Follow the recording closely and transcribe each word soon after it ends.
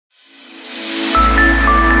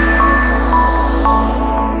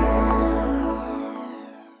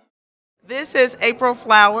This is April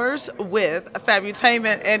Flowers with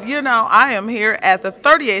FABUtainment, and you know I am here at the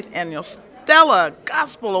 38th Annual Stella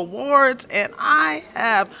Gospel Awards, and I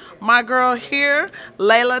have my girl here,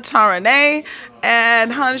 Leila Taraneh,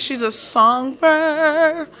 and honey, she's a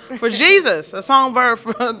songbird for Jesus, a songbird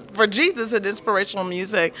for Jesus and inspirational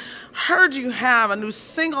music. Heard you have a new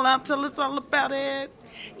single out. Tell us all about it.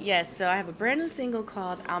 Yes, so I have a brand new single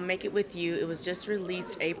called I'll Make It With You. It was just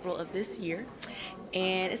released April of this year.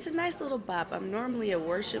 And it's a nice little bop. I'm normally a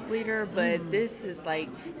worship leader, but this is like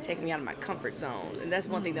taking me out of my comfort zone. And that's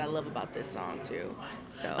one thing that I love about this song too.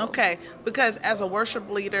 So okay, because as a worship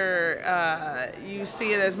leader, you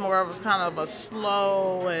see it as more of a kind of a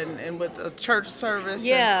slow and with a church service.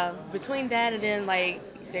 Yeah, between that and then like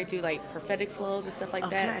they do like prophetic flows and stuff like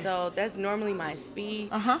that. So that's normally my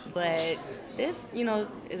speed. But this, you know,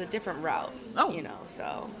 is a different route. Oh. You know,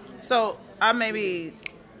 So I maybe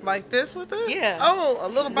like this with it? Yeah. Oh, a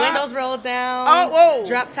little bop. Windows rolled down. Oh, whoa.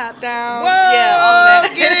 Drop top down. Whoa. Yeah, all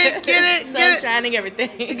that. Get it. Sun shining,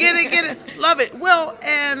 everything. Get it. Love it. Well,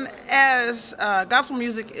 and as gospel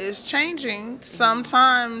music is changing,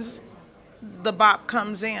 sometimes the bop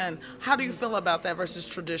comes in. How do you feel about that versus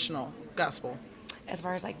traditional gospel? As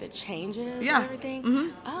far as like the changes and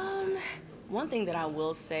everything? One thing that I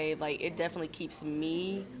will say, like, it definitely keeps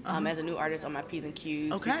me as a new artist on my P's and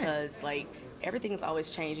Q's because like everything is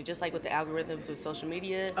always changing, just like with the algorithms with social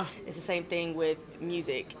media. It's the same thing with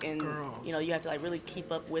music, and you know, you have to like really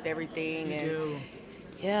keep up with everything.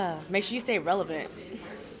 Yeah, make sure you stay relevant.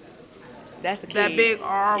 That's the key. That big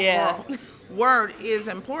R word is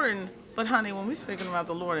important. But honey, when we're speaking about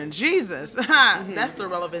the Lord and Jesus, that's the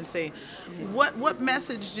relevancy. What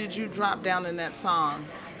message did you drop down in that song,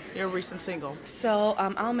 your recent single? So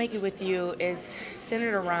I'll Make It With You is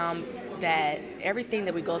centered around that everything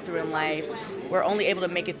that we go through in life, we're only able to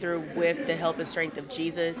make it through with the help and strength of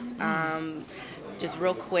Jesus. Just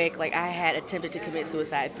real quick, like I had attempted to commit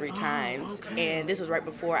suicide 3 times, and this was right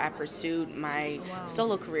before I pursued my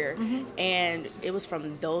solo career. And it was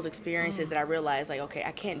from those experiences that I realized, like, okay,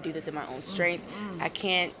 I can't do this in my own strength. I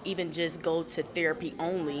can't even just go to therapy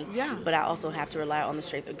only, but I also have to rely on the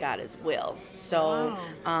strength of God as well. So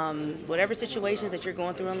whatever situations that you're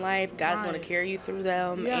going through in life, God's going to carry you through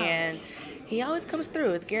them, and He always comes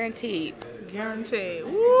through. It's guaranteed. Guaranteed.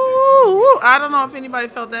 Woo! I don't know if anybody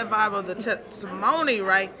felt that vibe of the testimony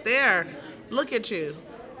right there. Look at you.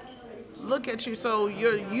 Look at you. So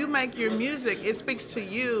you make your music. It speaks to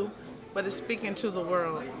you, but it's speaking to the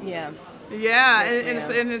world. Yeah. Yeah,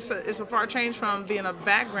 and it's a far change from being a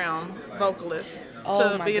background vocalist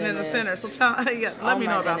to being in the center. So let me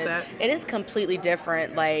know about that. It is completely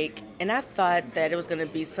different. Like, and I thought that it was going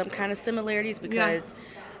to be some kind of similarities because.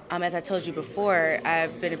 As I told you before,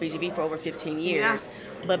 I've been a BGV for over 15 years,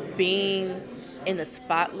 but being in the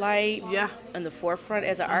spotlight, in the forefront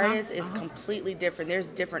as an artist is completely different.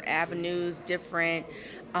 There's different avenues, different,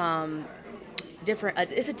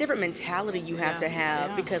 it's a different mentality you have to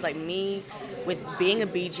have because like me, with being a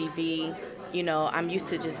BGV, you know, I'm used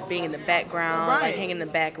to just being in the background, like hanging in the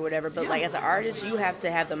back or whatever, but like as an artist, you have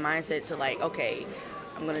to have the mindset to like, okay,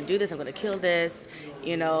 I'm going to do this, I'm going to kill this,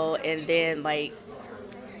 you know, and then like,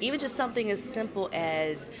 even just something as simple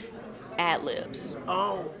as ad-libs.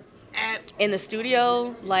 In the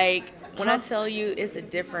studio, like, when I tell you it's a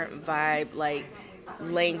different vibe, like,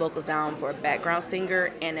 laying vocals down for a background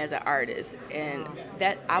singer and as an artist. And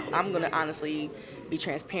that, I'm going to honestly be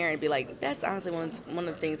transparent and be like, that's honestly one of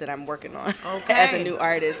the things that I'm working on as a new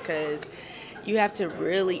artist, because you have to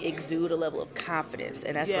really exude a level of confidence,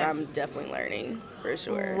 and that's what I'm definitely learning, for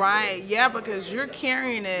sure. Right, yeah, because you're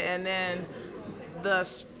carrying it, and then the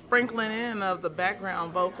sprinkling in of the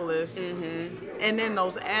background vocalist, and then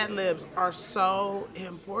those ad-libs are so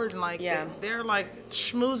important. Like they're like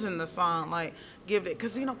schmoozing the song, like give it,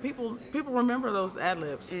 because you know people remember those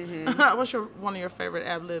ad-libs. What's one of your favorite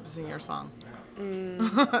ad-libs in your song?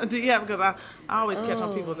 Do you have? Because I always catch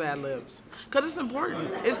on people's ad-libs because it's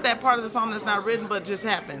important. It's that part of the song that's not written but just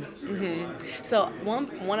happened. So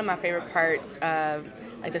one of my favorite parts.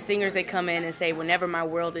 Like the singers, they come in and say, whenever my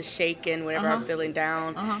world is shaken, whenever I'm feeling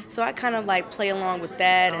down. So I kind of like play along with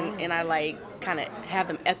that, and I like kind of have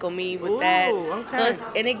them echo me with that. So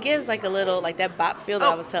and it gives like a little, like that bop feel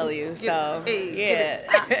that I was telling you. So,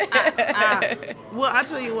 Well, I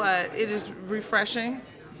tell you what, it is refreshing.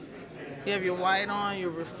 You have your white on,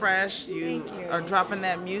 you're refreshed, you are dropping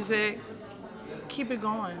that music. keep it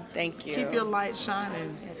going. Thank you. Keep your light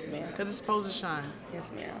shining. Yes, ma'am. Because it's supposed to shine.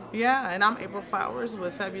 Yes, ma'am. Yeah, and I'm April Flowers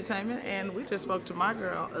with FABUtainment, and we just spoke to my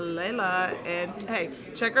girl, Leila. And hey,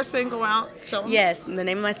 check her single out. Tell them. Yes, the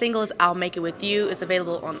name of my single is I'll Make It With You. It's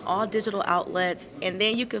available on all digital outlets. And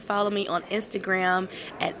then you can follow me on Instagram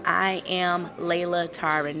at I am Leila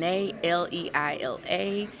Taraneh,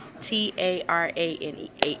 LeilaTaraneh,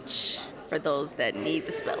 for those that need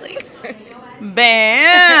the spelling.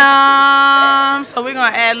 Bam! So we're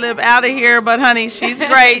going to ad-lib out of here, but honey, she's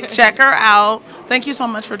great. Check her out. Thank you so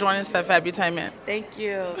much for joining us at FABUtainment. Thank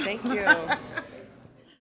you. Thank you.